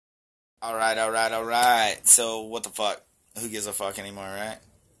Alright. So, what the fuck? Who gives a fuck anymore, right?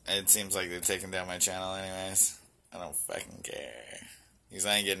 It seems like they're taking down my channel anyways. I don't fucking care. Because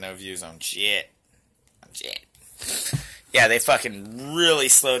I ain't getting no views on shit. Yeah, they fucking really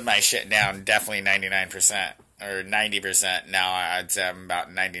slowed my shit down. Definitely 99%. Or 90%. Now I'd say I'm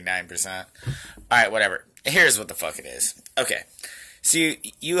about 99%. Alright, whatever. Here's what the fuck it is. Okay. So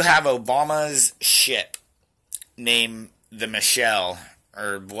you have Obama's ship named the Michelle,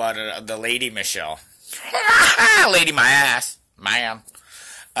 or what? The Lady Michelle, Lady my ass, ma'am.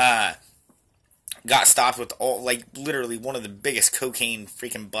 Got stopped with all, like, literally one of the biggest cocaine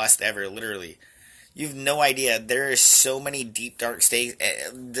freaking busts ever. Literally, you've no idea. There is so many deep dark states,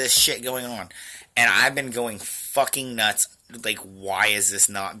 this shit going on, and I've been going fucking nuts. Like, why is this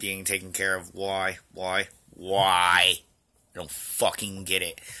not being taken care of? Why? I don't fucking get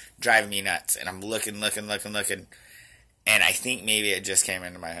it. Driving me nuts. And I'm looking. And I think maybe it just came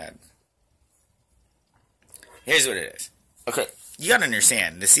into my head. Here's what it is. Okay, you gotta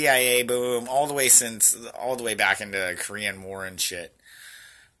understand, the CIA, boom, all the way back into the Korean War and shit.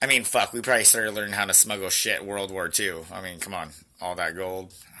 I mean, fuck, we probably started learning how to smuggle shit World War II. I mean, come on, all that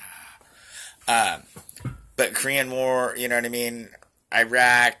gold. But Korean War, you know what I mean?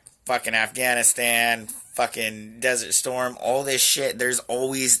 Iraq, fucking Afghanistan, fucking Desert Storm, all this shit, there's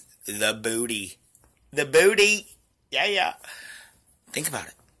always the booty. The booty! Yeah. Think about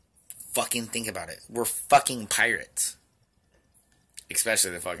it. Fucking think about it. We're fucking pirates.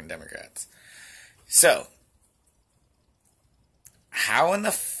 Especially the fucking Democrats. So, how in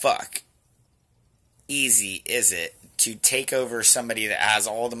the fuck easy is it to take over somebody that has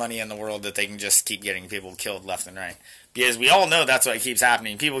all the money in the world that they can just keep getting people killed left and right? Because we all know that's what keeps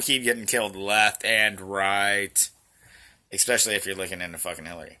happening. People keep getting killed left and right. Especially if you're looking into fucking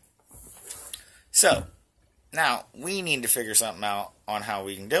Hillary. So, now, we need to figure something out on how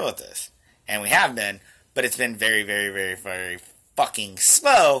we can deal with this. And we have been, but it's been very, very, very, very fucking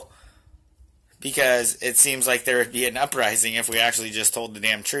slow, because it seems like there would be an uprising if we actually just told the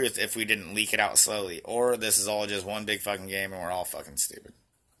damn truth, if we didn't leak it out slowly. Or this is all just one big fucking game and we're all fucking stupid.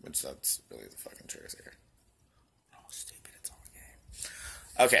 Which that's really the fucking truth here. We're all stupid, it's all a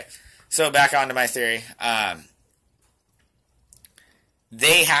game. Okay, so back onto my theory.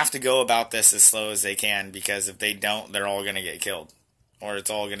 They have to go about this as slow as they can, because if they don't, they're all going to get killed. Or it's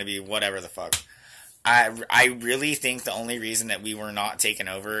all going to be whatever the fuck. I really think the only reason that we were not taken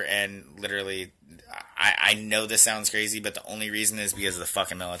over, and literally, I know this sounds crazy, but the only reason is because of the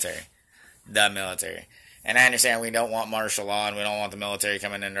fucking military. The military. And I understand we don't want martial law, and we don't want the military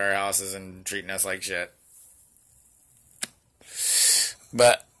coming into our houses and treating us like shit.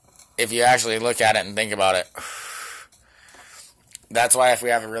 But if you actually look at it and think about it, that's why if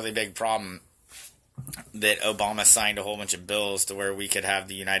we have a really big problem, that Obama signed a whole bunch of bills to where we could have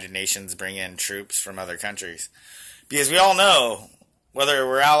the United Nations bring in troops from other countries. Because we all know, whether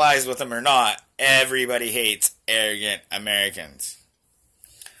we're allies with them or not, everybody hates arrogant Americans.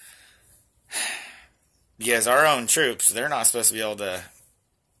 Because our own troops, they're not supposed to be able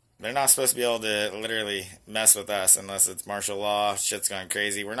to literally mess with us unless it's martial law, shit's going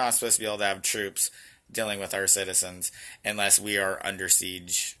crazy. We're not supposed to be able to have troops dealing with our citizens unless we are under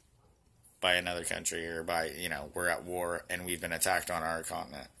siege by another country, or by, we're at war and we've been attacked on our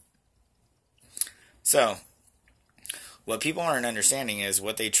continent. So, what people aren't understanding is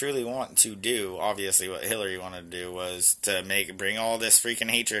what they truly want to do. Obviously, what Hillary wanted to do was to bring all this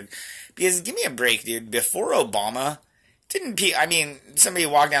freaking hatred. Because, give me a break, dude. Before Obama, somebody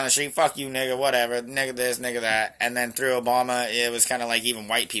walked down the street, fuck you, nigga, whatever, nigga this, nigga that. And then through Obama, it was kind of like even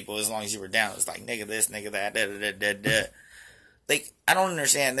white people, as long as you were down, it was like, nigga this, nigga that, da da da da. Like, I don't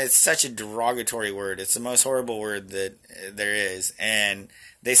understand. That's such a derogatory word. It's the most horrible word that there is. And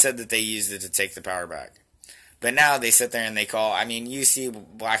they said that they used it to take the power back. But now they sit there and they call, you see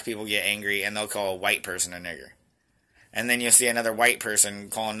black people get angry and they'll call a white person a nigger. And then you'll see another white person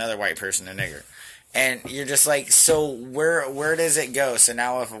call another white person a nigger. And you're just like, so where does it go? So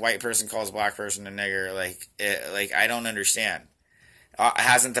now if a white person calls a black person a nigger, I don't understand.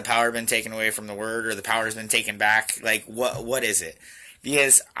 Hasn't the power been taken away from the word, or the power's been taken back? Like, what is it?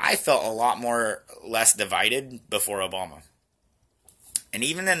 Because I felt a lot more less divided before Obama. And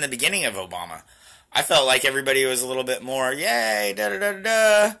even in the beginning of Obama, I felt like everybody was a little bit more, yay,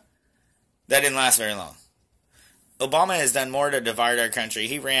 da-da-da-da-da. That didn't last very long. Obama has done more to divide our country.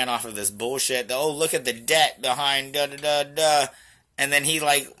 He ran off of this bullshit, look at the debt behind da-da-da-da. And then he,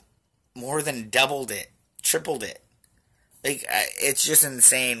 more than doubled it, tripled it. It's just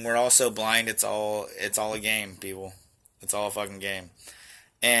insane. We're all so blind. It's all a game, people. It's all a fucking game.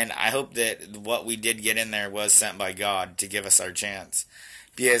 And I hope that what we did get in there was sent by God to give us our chance.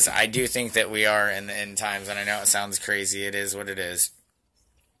 Because I do think that we are in the end times, and I know it sounds crazy. It is what it is.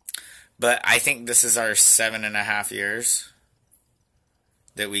 But I think this is our 7.5 years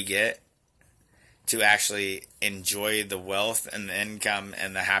that we get to actually enjoy the wealth and the income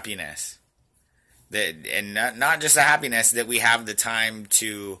and the happiness. And not just the happiness, that we have the time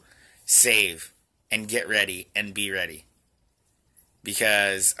to save and get ready and be ready.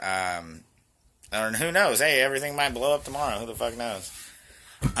 Because, who knows? Hey, everything might blow up tomorrow. Who the fuck knows?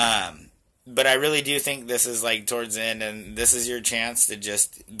 But I really do think this is like towards the end, and this is your chance to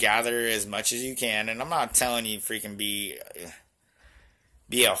just gather as much as you can. And I'm not telling you freaking be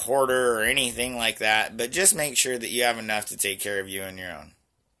a hoarder or anything like that, but just make sure that you have enough to take care of you and your own.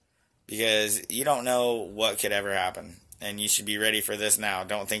 Because you don't know what could ever happen. And you should be ready for this now.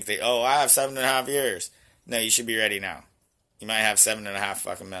 Don't think that, oh, I have 7.5 years. No, you should be ready now. You might have 7.5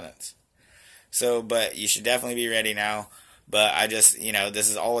 fucking minutes. So, but you should definitely be ready now. But I just, this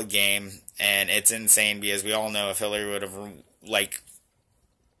is all a game. And it's insane because we all know if Hillary would have,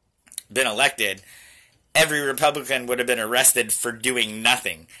 been elected, every Republican would have been arrested for doing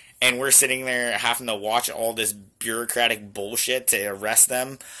nothing. And we're sitting there having to watch all this bureaucratic bullshit to arrest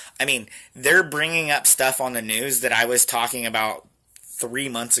them. I mean, they're bringing up stuff on the news that I was talking about 3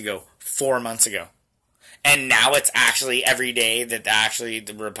 months ago, 4 months ago. And now it's actually every day that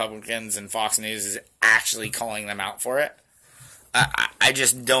the Republicans and Fox News is actually calling them out for it. I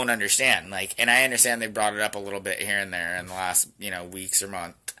just don't understand. And I understand they brought it up a little bit here and there in the last, weeks or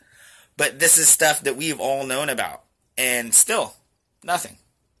month. But this is stuff that we've all known about. And still, nothing.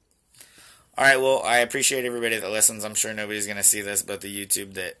 Alright, well, I appreciate everybody that listens. I'm sure nobody's going to see this but the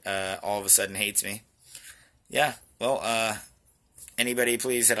YouTube that all of a sudden hates me. Yeah, well, anybody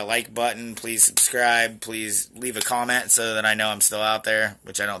please hit a like button. Please subscribe. Please leave a comment so that I know I'm still out there,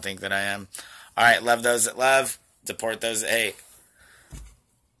 which I don't think that I am. Alright, love those that love. Support those that hate.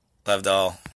 Loved all.